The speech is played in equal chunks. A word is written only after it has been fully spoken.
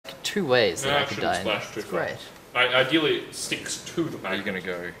two ways that I could die in. Splash too It's far. great. Ideally, it sticks to the magnet. Are you going to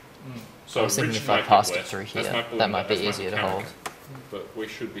go? So I was thinking Rich if I might passed get it through wet. here, That's my that balloon, might be that's my easier to mechanic. hold. But we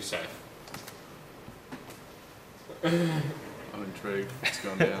should be safe. I'm intrigued. It's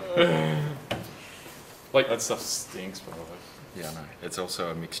gone down. Like That stuff stinks, by the way. Yeah, I know. It's also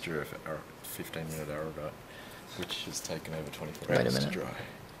a mixture of 15-minute arrowroot, which has taken over 24 Wait a hours to minute. dry.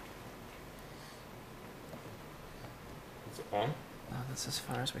 Is it on? Oh, that's as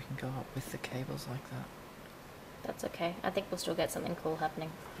far as we can go up with the cables like that. That's okay. I think we'll still get something cool happening.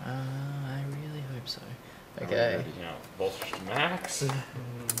 I really hope so. Are we Okay. ready? Now, voltage to max. You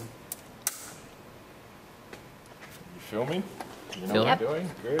filming? You know Film. what you're doing?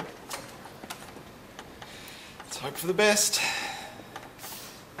 Good. Let's hope for the best.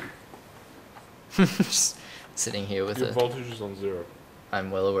 Just sitting here with Your it. voltage is on 0. I'm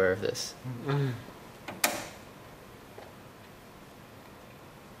well aware of this.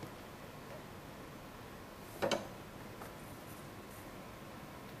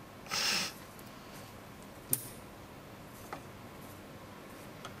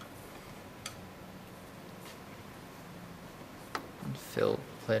 And Phil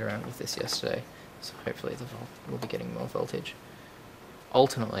played around with this yesterday, so hopefully we'll be getting more voltage.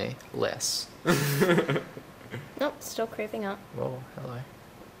 Ultimately, less. Nope, still creeping up. Whoa, hello.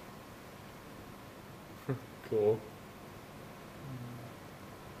 Cool.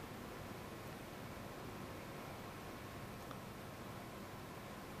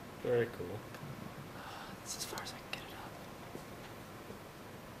 Very cool. That's as far as I can get it up.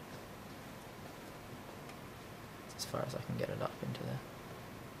 That's as far as I can get it up into there.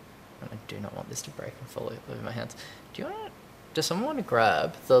 And I do not want this to break and fall over my hands. Does someone want to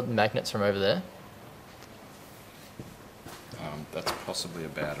grab the magnets from over there? That's possibly a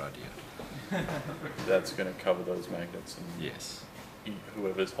bad idea. That's going to cover those magnets and Yes. eat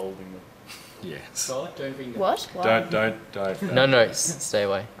whoever's holding them. Yes. Don't think What? Why? Don't. No, stay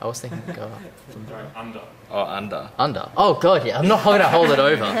away. I was thinking go up. From Going under. Oh, under. under. Oh god, yeah. I'm not going to hold it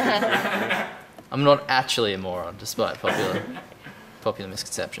over. I'm not actually a moron, despite popular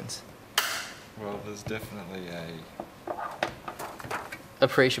misconceptions. Well, there's definitely a...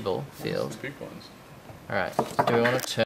 Appreciable field. Big ones. Alright, do we want to turn